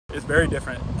It's very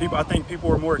different. I think people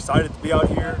were more excited to be out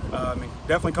here.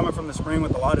 Definitely coming from the spring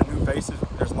with a lot of new faces.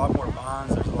 There's a lot more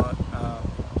bonds. There's a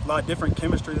lot different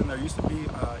chemistry than there used to be,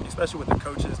 especially with the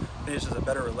coaches. I think it's just a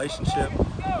better relationship,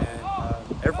 and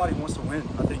everybody wants to win.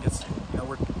 I think it's,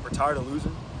 we're tired of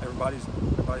losing. Everybody's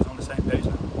on the same page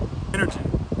now. Energy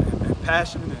and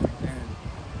passion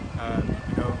and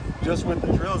just with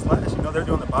the drills last, they're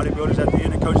doing the bodybuilders at the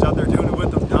end, and coaches out there doing it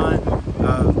with them, dying.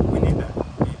 We need that.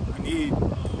 We need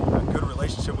a good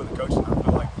relationship with the coaches, and I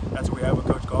feel like that's what we have with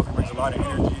Coach Golf. He brings a lot of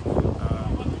energy.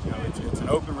 It's an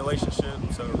open relationship,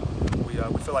 so we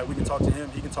feel like we can talk to him,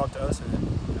 he can talk to us, and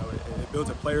it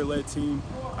builds a player-led team,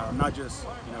 not just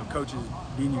coaches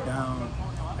beating you down,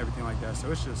 everything like that.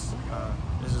 So it's just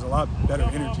a lot better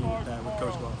energy with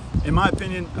Coach Golf. In my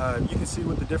opinion, you can see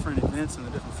with the different events and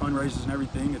the different fundraisers and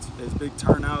everything, it's big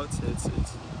turnouts, it's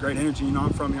great energy.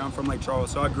 I'm from Lake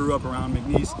Charles, so I grew up around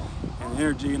McNeese and the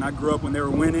energy, and I grew up when they were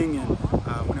winning and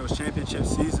when it was championship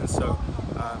season. So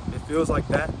it feels like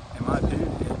that, in my opinion.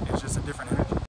 It's just a different energy.